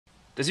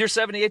Does your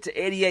 78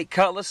 to 88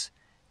 Cutlass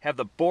have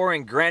the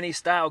boring granny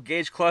style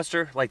gauge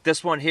cluster like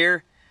this one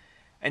here,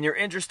 and you're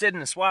interested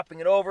in swapping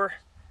it over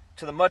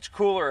to the much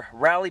cooler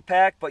rally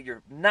pack, but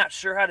you're not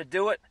sure how to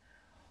do it?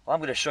 Well,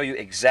 I'm going to show you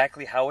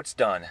exactly how it's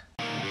done.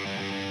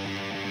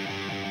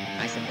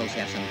 I suppose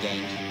have some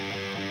games.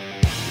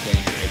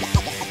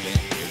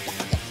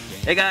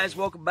 Hey guys,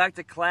 welcome back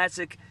to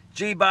Classic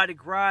G-Body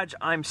Garage.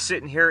 I'm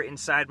sitting here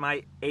inside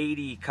my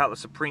 80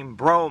 Cutlass Supreme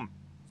Brome.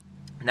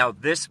 Now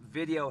this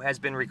video has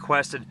been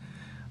requested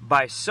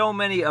by so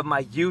many of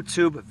my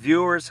YouTube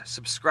viewers,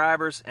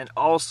 subscribers, and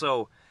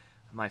also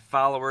my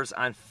followers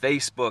on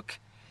Facebook.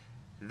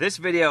 This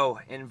video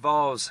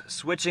involves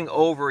switching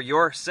over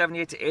your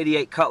 78 to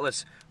 88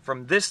 Cutlass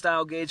from this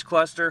style gauge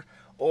cluster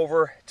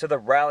over to the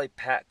Rally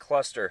Pack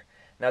cluster.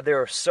 Now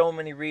there are so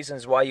many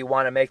reasons why you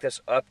want to make this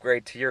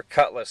upgrade to your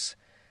Cutlass.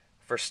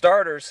 For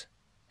starters,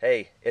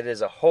 hey, it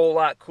is a whole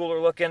lot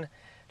cooler looking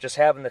just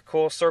having the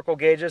cool circle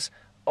gauges.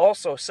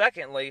 Also,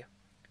 secondly,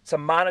 to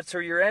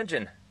monitor your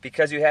engine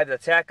because you have the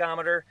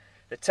tachometer,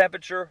 the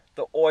temperature,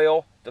 the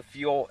oil, the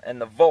fuel, and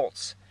the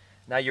volts.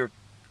 Now your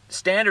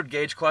standard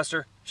gauge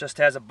cluster just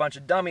has a bunch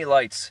of dummy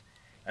lights,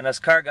 and us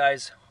car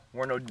guys,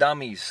 we're no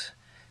dummies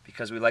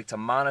because we like to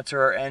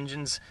monitor our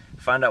engines,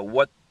 find out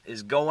what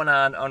is going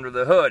on under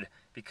the hood,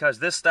 because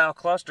this style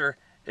cluster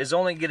is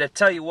only going to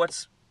tell you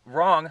what's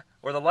wrong,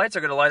 or the lights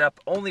are going to light up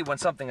only when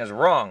something is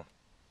wrong.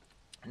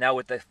 Now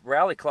with the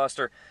Rally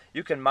cluster,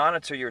 you can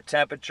monitor your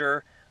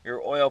temperature,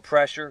 your oil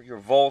pressure, your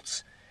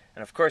volts,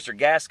 and of course your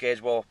gas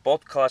gauge. Well,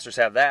 both clusters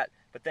have that,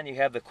 but then you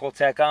have the cool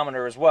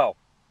tachometer as well.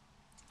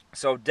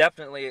 So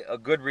definitely a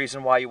good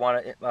reason why you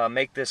want to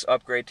make this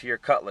upgrade to your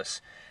Cutlass.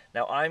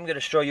 Now I'm going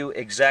to show you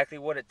exactly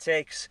what it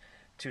takes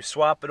to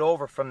swap it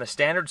over from the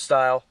standard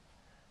style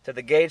to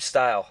the gauge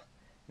style.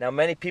 Now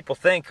many people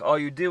think all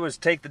you do is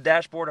take the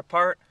dashboard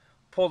apart,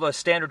 pull the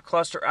standard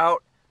cluster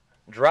out,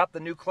 drop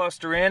the new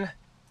cluster in,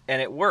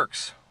 and it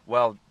works.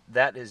 Well,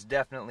 that is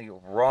definitely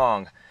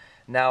wrong.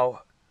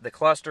 Now the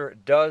cluster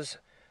does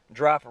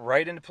drop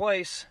right into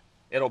place.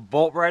 It'll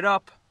bolt right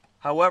up.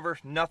 However,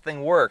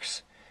 nothing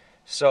works.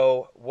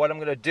 So what I'm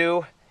going to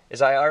do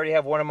is I already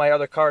have one of my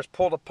other cars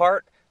pulled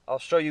apart. I'll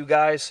show you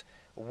guys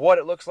what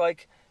it looks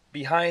like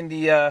behind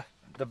the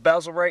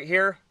bezel right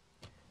here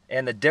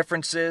and the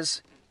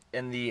differences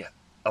in the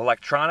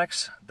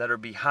electronics that are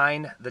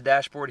behind the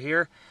dashboard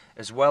here,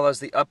 as well as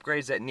the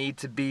upgrades that need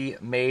to be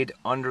made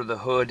under the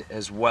hood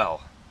as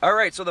well.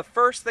 Alright, so the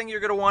first thing you're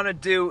going to want to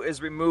do is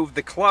remove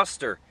the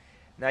cluster.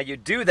 Now you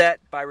do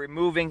that by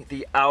removing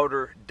the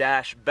outer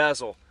dash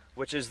bezel,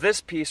 which is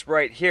this piece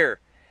right here.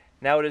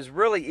 Now it is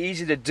really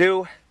easy to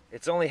do.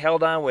 It's only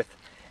held on with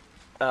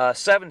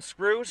 7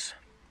 screws.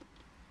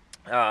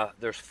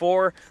 There's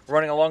 4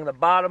 running along the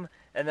bottom,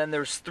 and then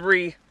there's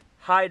 3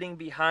 hiding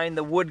behind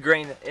the wood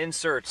grain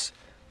inserts,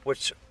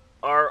 which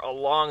are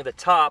along the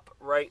top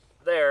right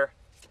there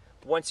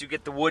once you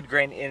get the wood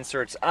grain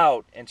inserts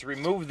out. And to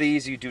remove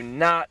these, you do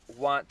not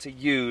want to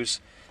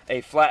use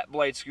a flat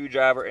blade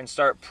screwdriver and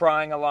start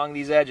prying along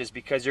these edges,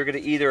 because you're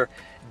going to either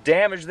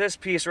damage this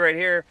piece right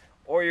here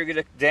or you're going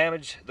to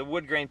damage the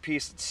wood grain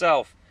piece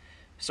itself.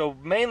 So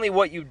mainly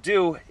what you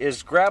do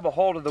is grab a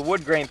hold of the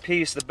wood grain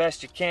piece the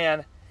best you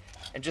can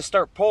and just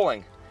start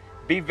pulling.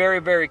 Be very,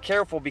 very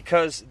careful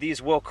because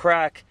these will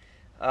crack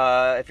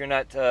if you're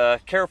not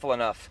careful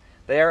enough.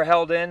 They are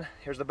held in,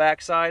 here's the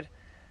back side,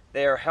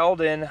 they are held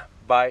in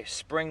by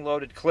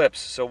spring-loaded clips.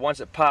 So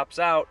once it pops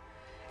out,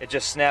 it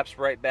just snaps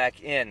right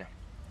back in.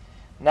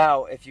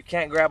 Now, if you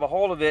can't grab a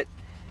hold of it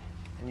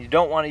and you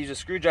don't want to use a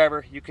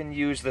screwdriver, you can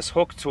use this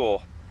hook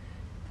tool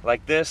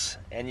like this,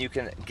 and you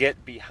can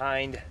get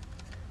behind,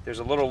 there's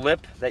a little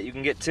lip that you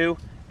can get to,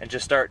 and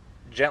just start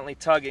gently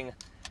tugging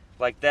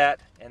like that,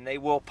 and they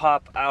will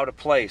pop out of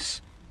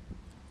place.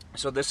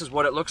 So this is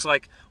what it looks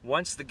like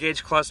once the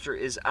gauge cluster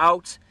is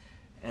out.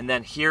 And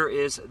then here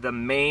is the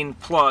main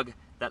plug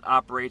that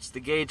operates the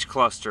gauge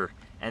cluster.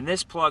 And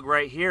this plug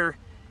right here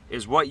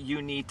is what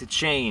you need to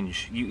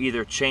change. You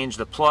either change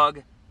the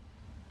plug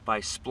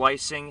by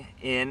splicing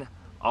in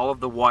all of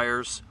the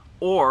wires,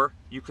 or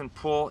you can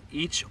pull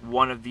each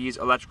one of these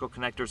electrical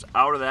connectors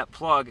out of that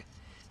plug,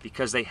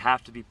 because they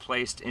have to be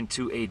placed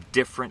into a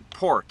different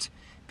port.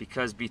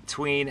 Because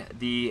between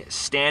the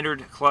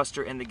standard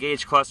cluster and the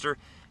gauge cluster,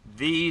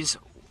 these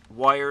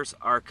wires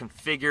are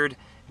configured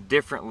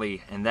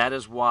differently, and that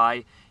is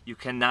why you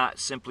cannot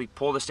simply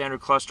pull the standard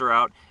cluster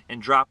out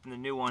and drop in the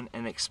new one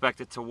and expect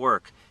it to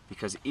work,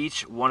 because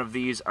each one of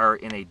these are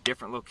in a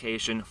different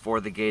location for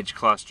the gauge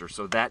cluster.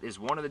 So that is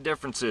one of the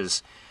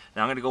differences.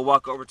 Now I'm going to go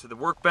walk over to the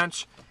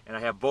workbench, and I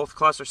have both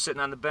clusters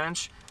sitting on the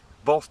bench,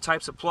 both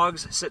types of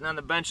plugs sitting on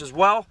the bench as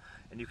well,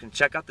 and you can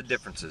check out the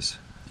differences.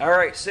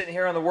 Alright, sitting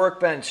here on the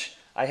workbench,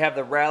 I have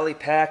the Rally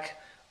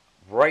Pack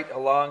right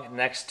along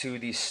next to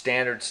the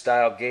standard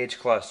style gauge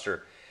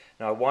cluster.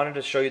 Now I wanted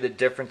to show you the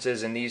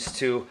differences in these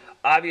two.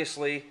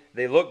 Obviously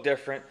they look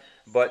different,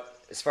 but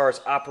as far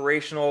as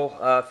operational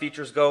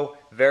features go,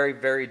 very,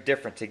 very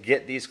different to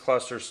get these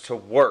clusters to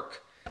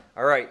work.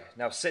 Alright,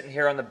 now sitting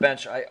here on the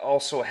bench, I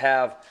also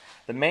have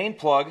the main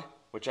plug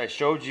which I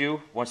showed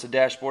you once the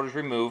dashboard is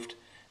removed.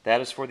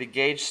 That is for the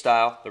gauge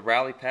style, the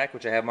rally pack,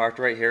 which I have marked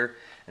right here,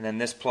 and then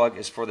this plug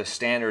is for the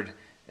standard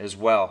as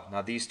well.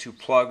 Now these two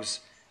plugs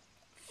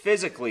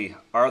physically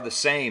are the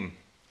same.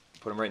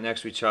 Put them right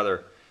next to each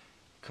other.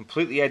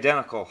 Completely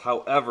identical.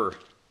 However,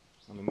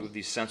 let me move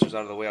these sensors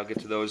out of the way. I'll get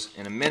to those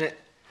in a minute.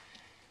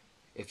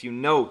 If you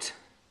note,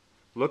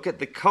 look at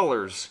the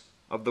colors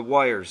of the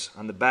wires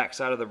on the back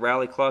side of the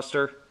rally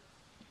cluster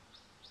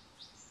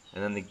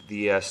and then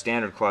the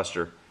standard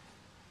cluster.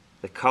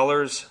 The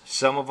colors,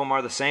 some of them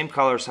are the same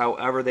colors,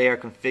 however they are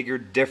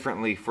configured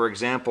differently. For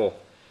example,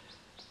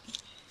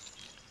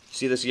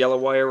 see this yellow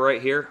wire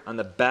right here on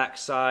the back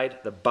side,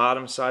 the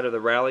bottom side of the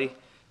rally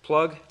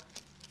plug?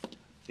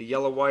 The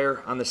yellow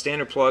wire on the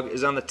standard plug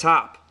is on the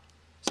top.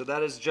 So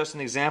that is just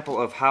an example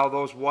of how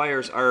those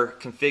wires are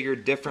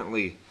configured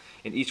differently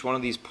in each one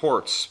of these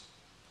ports.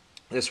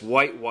 This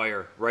white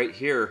wire right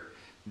here,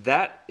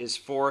 that is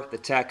for the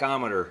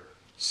tachometer.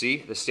 See,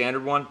 the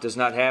standard one does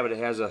not have it. It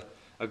has a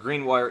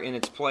green wire in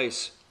its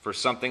place for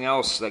something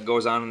else that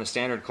goes on in the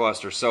standard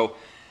cluster. So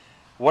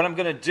what I'm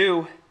going to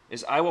do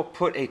is I will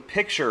put a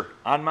picture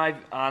on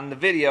the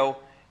video.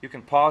 You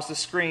can pause the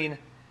screen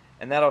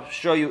and that'll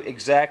show you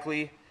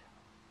exactly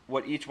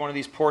what each one of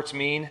these ports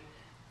mean.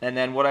 And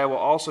then what I will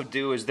also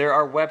do is there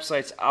are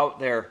websites out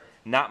there,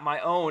 not my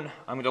own.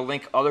 I'm going to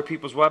link other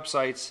people's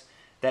websites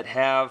that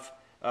have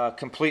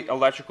complete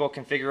electrical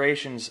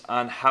configurations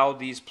on how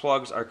these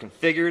plugs are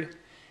configured,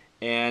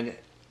 and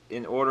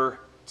in order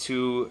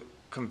to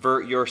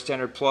convert your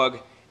standard plug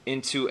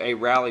into a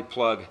rally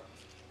plug,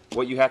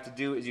 what you have to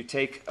do is you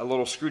take a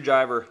little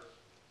screwdriver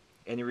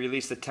and you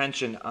release the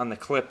tension on the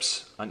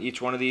clips on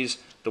each one of these.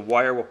 The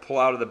wire will pull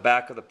out of the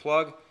back of the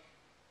plug,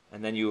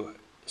 and then you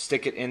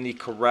stick it in the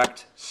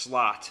correct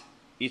slot.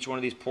 Each one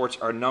of these ports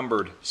are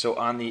numbered. So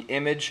on the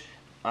image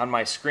on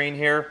my screen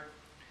here,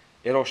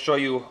 it'll show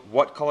you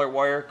what color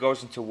wire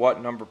goes into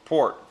what number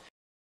port.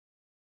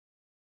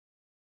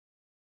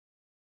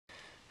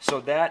 So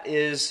that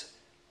is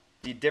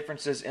the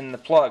differences in the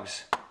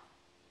plugs.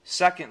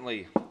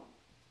 Secondly,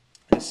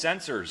 the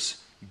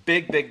sensors.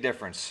 Big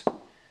difference.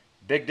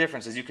 Big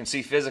difference, as you can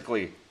see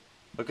physically.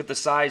 Look at the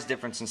size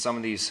difference in some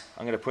of these.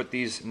 I'm going to put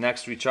these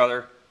next to each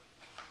other.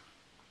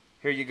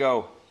 Here you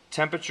go.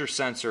 Temperature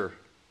sensor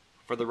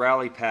for the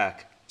rally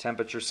pack.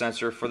 Temperature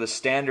sensor for the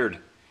standard.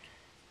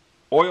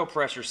 Oil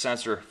pressure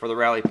sensor for the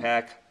rally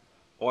pack.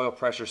 Oil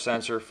pressure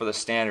sensor for the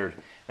standard.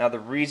 Now the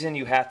reason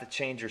you have to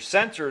change your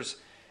sensors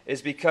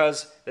is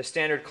because the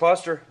standard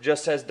cluster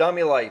just has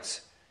dummy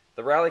lights.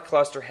 The rally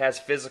cluster has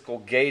physical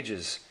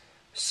gauges.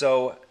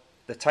 So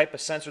the type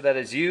of sensor that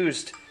is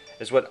used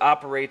is what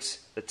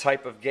operates the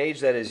type of gauge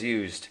that is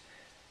used.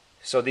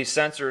 So these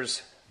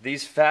sensors,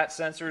 these fat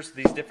sensors,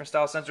 these different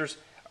style sensors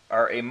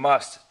are a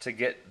must to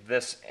get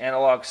this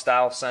analog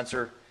style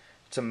sensor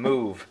to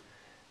move.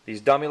 These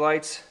dummy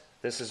lights,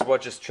 this is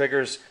what just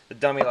triggers the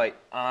dummy light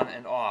on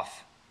and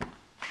off.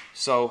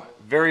 So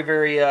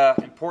very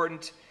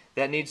important.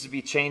 That needs to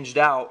be changed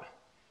out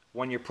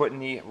when you're putting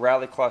the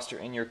rally cluster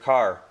in your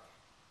car.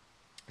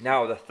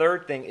 Now the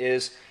third thing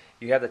is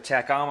you have the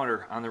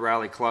tachometer on the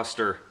rally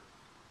cluster.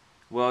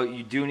 Well,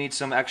 you do need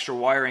some extra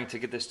wiring to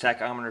get this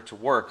tachometer to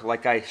work.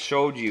 Like I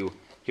showed you,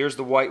 here's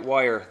the white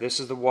wire. This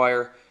is the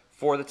wire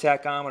for the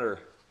tachometer.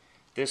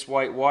 This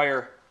white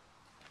wire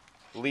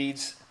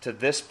leads to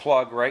this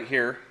plug right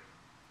here,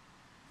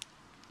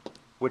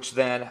 which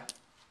then,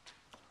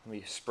 let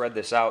me spread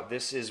this out.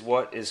 This is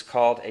what is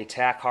called a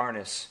tach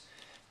harness.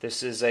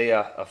 This is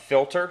a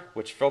filter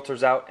which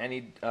filters out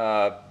any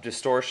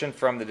distortion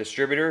from the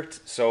distributor.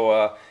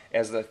 So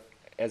as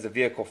the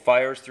vehicle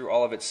fires through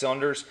all of its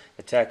cylinders,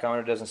 the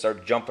tachometer doesn't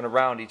start jumping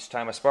around each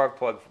time a spark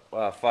plug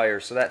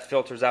fires. So that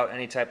filters out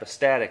any type of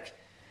static.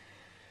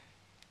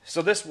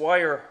 So this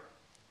wire,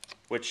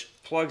 which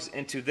plugs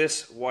into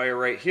this wire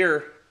right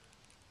here,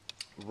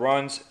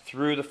 runs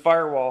through the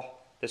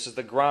firewall. This is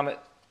the grommet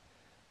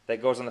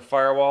that goes on the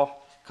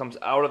firewall, comes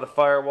out of the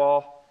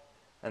firewall,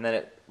 and then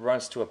it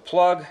runs to a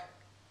plug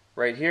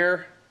right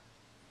here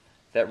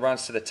that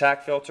runs to the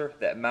tach filter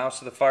that mounts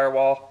to the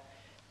firewall.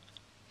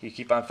 You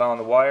keep on following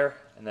the wire,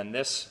 and then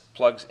this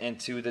plugs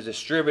into the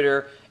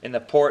distributor in the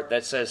port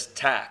that says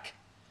tach.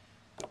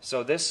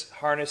 So this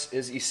harness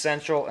is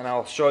essential, and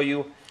I'll show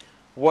you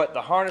what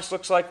the harness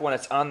looks like when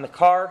it's on the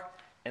car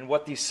and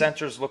what these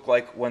sensors look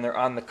like when they're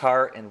on the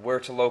car and where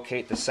to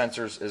locate the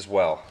sensors as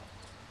well.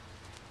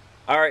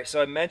 Alright,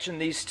 so I mentioned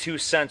these two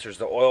sensors,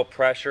 the oil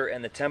pressure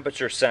and the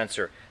temperature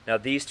sensor. Now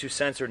these two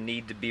sensors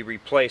need to be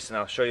replaced, and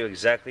I'll show you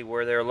exactly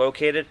where they're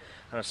located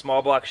on a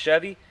small block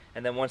Chevy,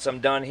 and then once I'm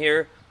done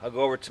here, I'll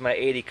go over to my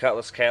 80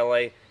 Cutlass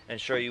Cadillac and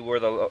show you where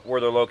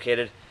they're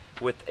located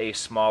with a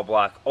small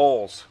block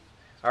Olds.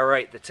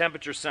 Alright, the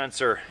temperature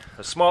sensor,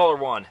 a smaller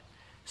one.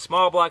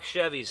 Small block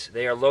Chevys,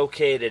 they are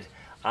located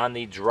on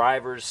the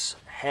driver's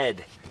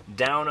head.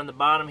 Down on the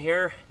bottom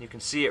here, you can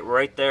see it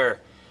right there.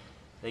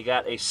 They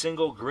got a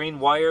single green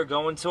wire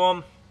going to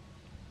them,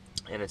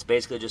 and it's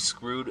basically just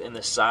screwed in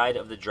the side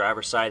of the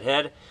driver's side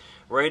head.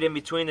 right in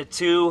between the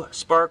two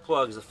spark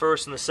plugs, the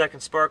first and the second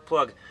spark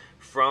plug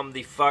from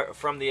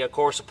the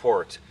core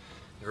support.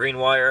 Green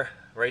wire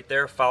right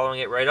there, following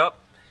it right up.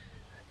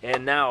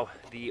 And now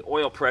the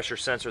oil pressure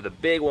sensor, the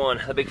big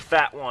one, the big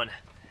fat one,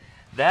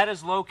 that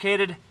is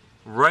located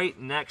right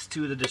next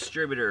to the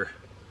distributor.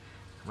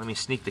 Let me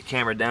sneak the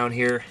camera down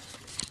here,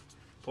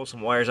 pull some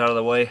wires out of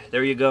the way.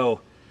 There you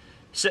go.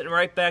 Sitting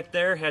right back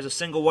there, has a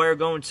single wire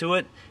going to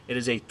it. It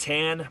is a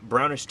tan,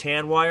 brownish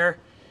tan wire,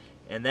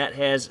 and that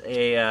has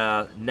a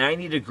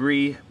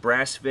 90-degree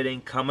brass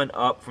fitting coming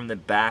up from the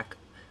back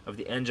of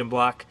the engine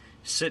block,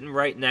 sitting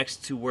right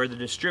next to where the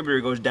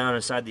distributor goes down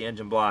inside the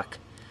engine block.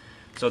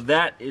 So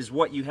that is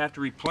what you have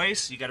to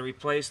replace. You got to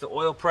replace the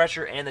oil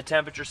pressure and the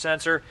temperature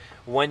sensor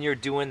when you're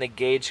doing the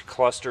gauge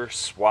cluster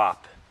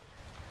swap.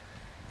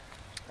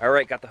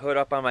 Alright, got the hood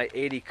up on my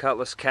 80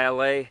 Cutlass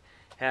Calais.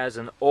 Has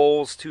an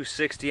Olds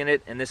 260 in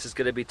it, and this is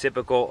going to be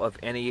typical of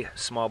any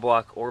small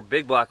block or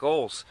big block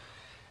Olds.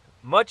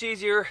 Much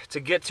easier to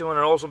get to on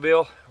an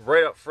Oldsmobile.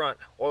 Right up front,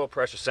 oil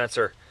pressure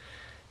sensor.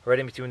 Right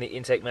in between the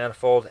intake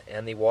manifold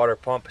and the water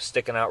pump,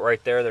 sticking out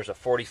right there. There's a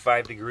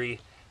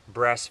 45-degree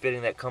brass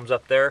fitting that comes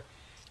up there.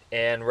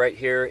 And right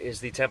here is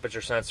the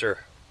temperature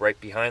sensor, right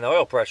behind the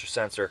oil pressure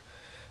sensor.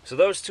 So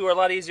those two are a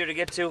lot easier to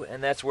get to,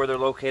 and that's where they're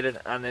located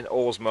on an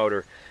Olds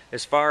motor.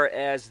 As far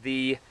as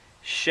the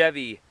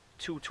Chevy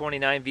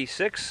 229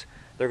 V6,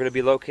 they're going to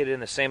be located in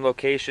the same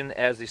location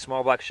as the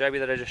small block Chevy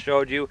that I just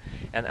showed you.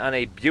 And on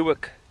a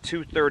Buick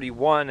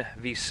 231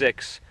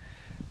 V6,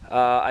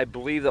 I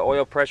believe the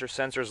oil pressure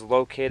sensor is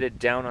located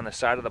down on the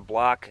side of the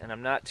block, and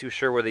I'm not too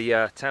sure where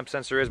the temp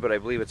sensor is, but I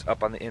believe it's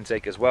up on the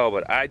intake as well.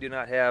 But I do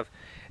not have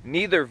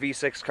neither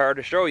V6 car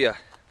to show you.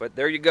 But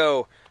there you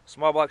go,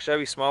 small block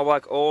Chevy, small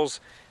block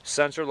Olds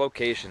sensor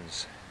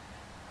locations.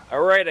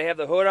 Alright, I have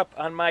the hood up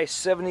on my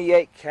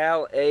 78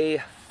 Cal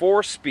A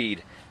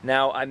 4-speed.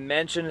 Now, I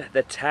mentioned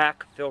the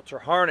tack filter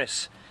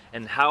harness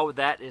and how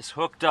that is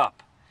hooked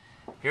up.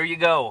 Here you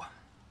go.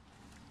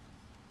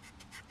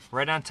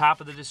 Right on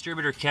top of the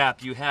distributor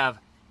cap, you have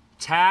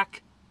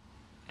tack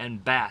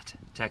and bat,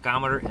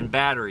 tachometer and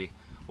battery.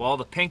 Well,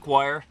 the pink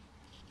wire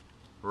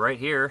right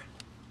here,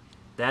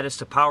 that is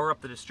to power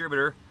up the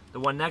distributor. The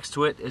one next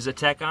to it is a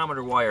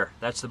tachometer wire.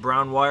 That's the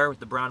brown wire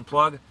with the brown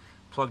plug,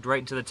 plugged right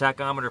into the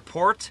tachometer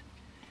port.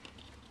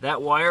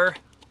 That wire,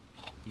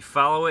 you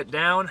follow it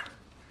down,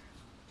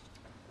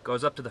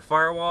 goes up to the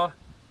firewall,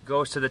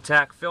 goes to the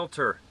tack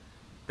filter,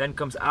 then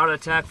comes out of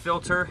the tack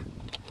filter,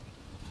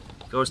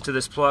 goes to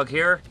this plug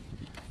here.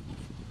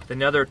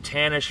 Another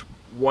tannish,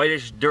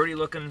 whitish, dirty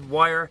looking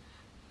wire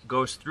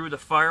goes through the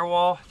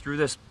firewall, through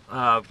this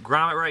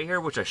grommet right here,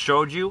 which I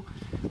showed you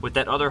with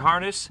that other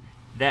harness.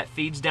 That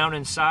feeds down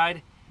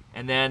inside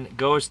and then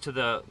goes to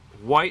the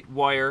white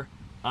wire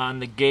on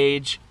the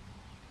gauge,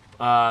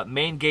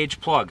 main gauge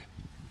plug.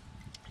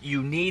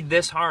 You need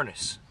this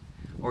harness,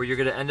 or you're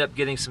going to end up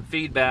getting some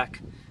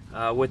feedback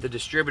with the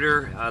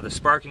distributor. The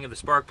sparking of the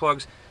spark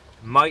plugs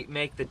might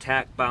make the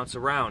tack bounce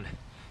around.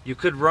 You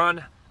could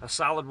run a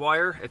solid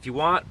wire if you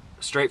want,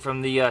 straight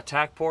from the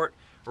tack port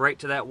right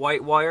to that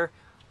white wire.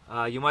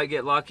 You might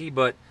get lucky,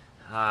 but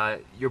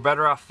you're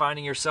better off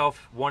finding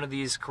yourself one of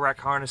these correct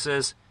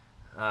harnesses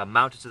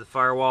mounted to the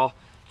firewall,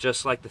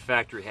 just like the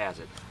factory has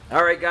it.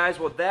 Alright guys,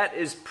 well that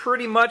is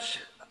pretty much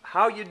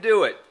how you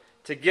do it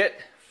to get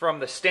from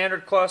the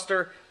standard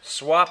cluster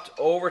swapped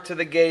over to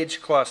the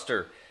gauge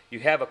cluster.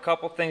 You have a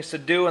couple things to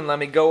do, and let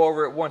me go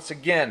over it once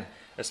again.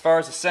 As far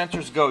as the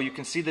sensors go, you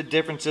can see the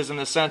differences in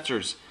the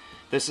sensors.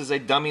 This is a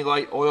dummy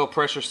light oil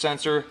pressure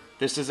sensor.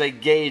 This is a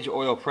gauge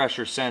oil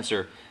pressure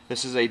sensor.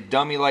 This is a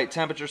dummy light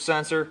temperature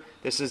sensor.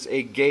 This is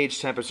a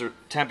gauge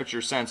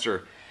temperature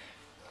sensor.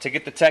 To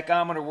get the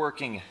tachometer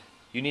working,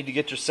 you need to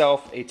get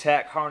yourself a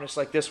tack harness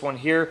like this one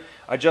here.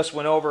 I just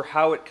went over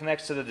how it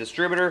connects to the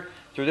distributor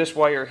through this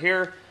wire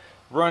here,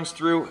 runs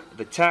through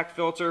the tack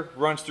filter,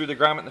 runs through the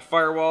grommet and the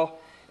firewall,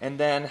 and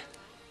then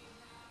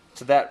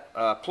to that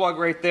plug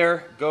right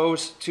there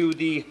goes to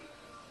the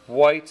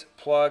white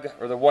plug,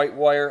 or the white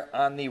wire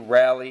on the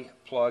rally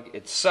plug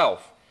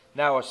itself.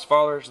 Now, as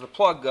far as the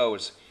plug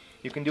goes,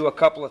 you can do a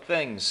couple of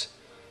things.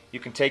 You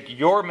can take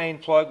your main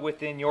plug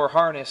within your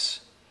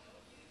harness,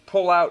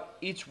 pull out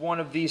each one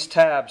of these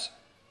tabs,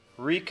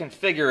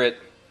 reconfigure it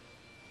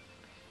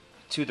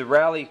to the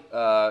rally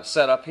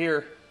setup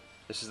here.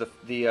 This is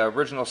the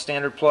original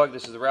standard plug.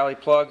 This is the rally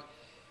plug.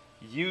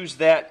 Use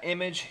that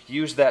image,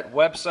 use that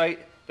website.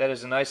 That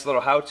is a nice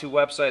little how-to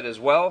website as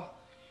well.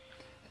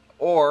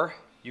 Or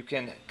you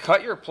can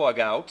cut your plug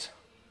out,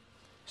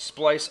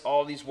 splice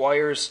all these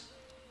wires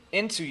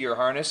into your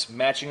harness,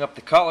 matching up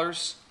the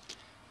colors.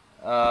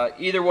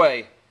 Either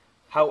way,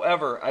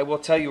 however, I will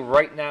tell you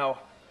right now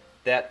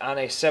that on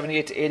a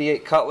 78 to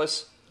 88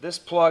 Cutlass, this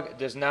plug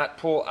does not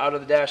pull out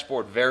of the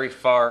dashboard very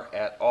far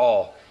at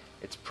all.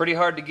 It's pretty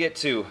hard to get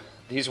to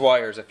these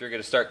wires if you're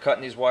going to start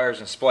cutting these wires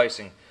and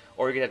splicing,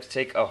 or you're going to have to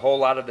take a whole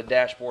lot of the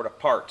dashboard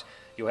apart.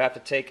 You'll have to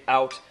take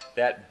out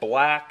that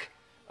black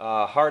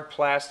hard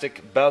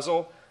plastic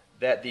bezel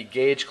that the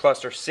gauge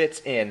cluster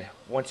sits in.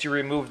 Once you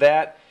remove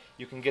that,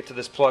 you can get to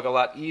this plug a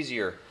lot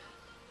easier.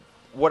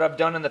 What I've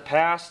done in the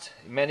past,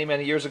 many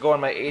years ago on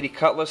my 80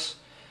 Cutlass,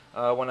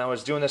 when I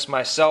was doing this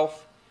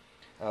myself,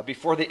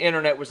 before the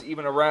internet was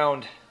even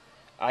around,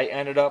 I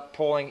ended up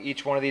pulling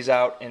each one of these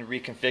out and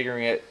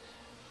reconfiguring it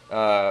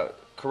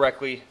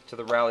correctly to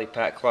the rally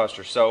pack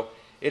cluster. So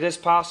it is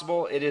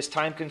possible. It is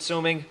time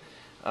consuming,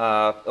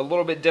 a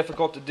little bit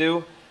difficult to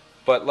do,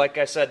 but like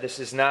I said, this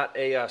is not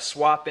a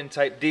swap in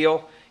type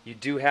deal. You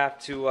do have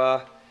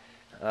to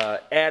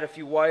add a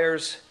few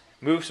wires,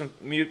 move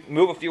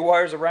a few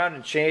wires around,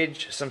 and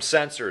change some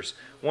sensors.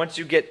 Once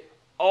you get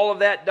all of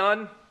that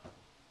done,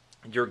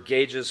 your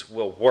gauges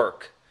will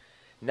work.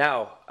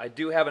 Now, I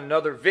do have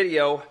another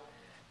video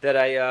that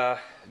I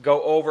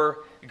go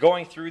over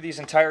going through these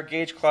entire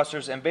gauge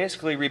clusters and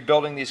basically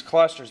rebuilding these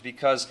clusters,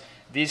 because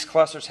these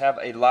clusters have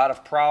a lot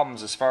of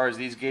problems as far as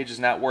these gauges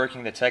not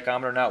working, the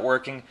tachometer not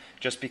working,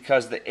 just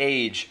because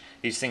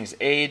these things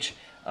age,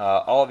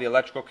 all of the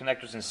electrical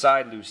connectors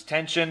inside lose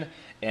tension,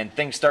 and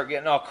things start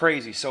getting all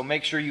crazy. So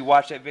make sure you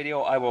watch that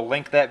video. I will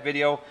link that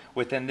video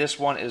within this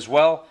one as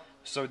well.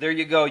 So there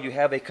you go. You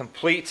have a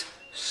complete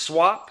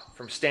swap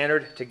from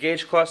standard to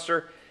gauge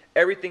cluster,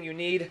 everything you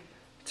need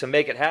to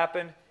make it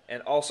happen,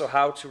 and also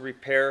how to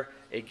repair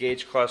a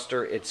gauge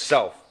cluster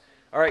itself.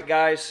 Alright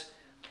guys,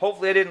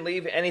 hopefully I didn't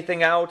leave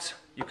anything out.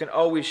 You can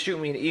always shoot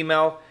me an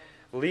email,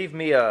 leave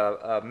me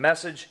a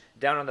message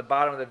down on the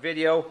bottom of the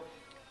video,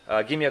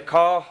 give me a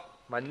call.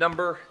 My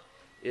number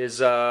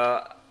is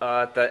at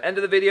the end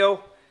of the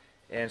video,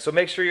 and so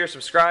make sure you're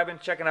subscribing,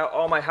 checking out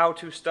all my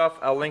how-to stuff.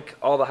 I'll link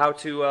all the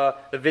how-to,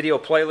 the video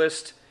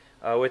playlist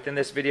within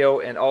this video,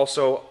 and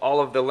also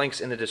all of the links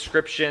in the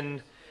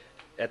description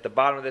at the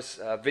bottom of this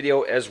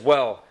video as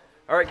well.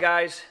 Alright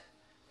guys,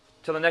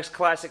 till the next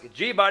Classic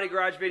G-Body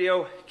Garage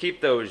video,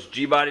 keep those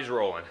G-Bodies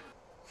rolling.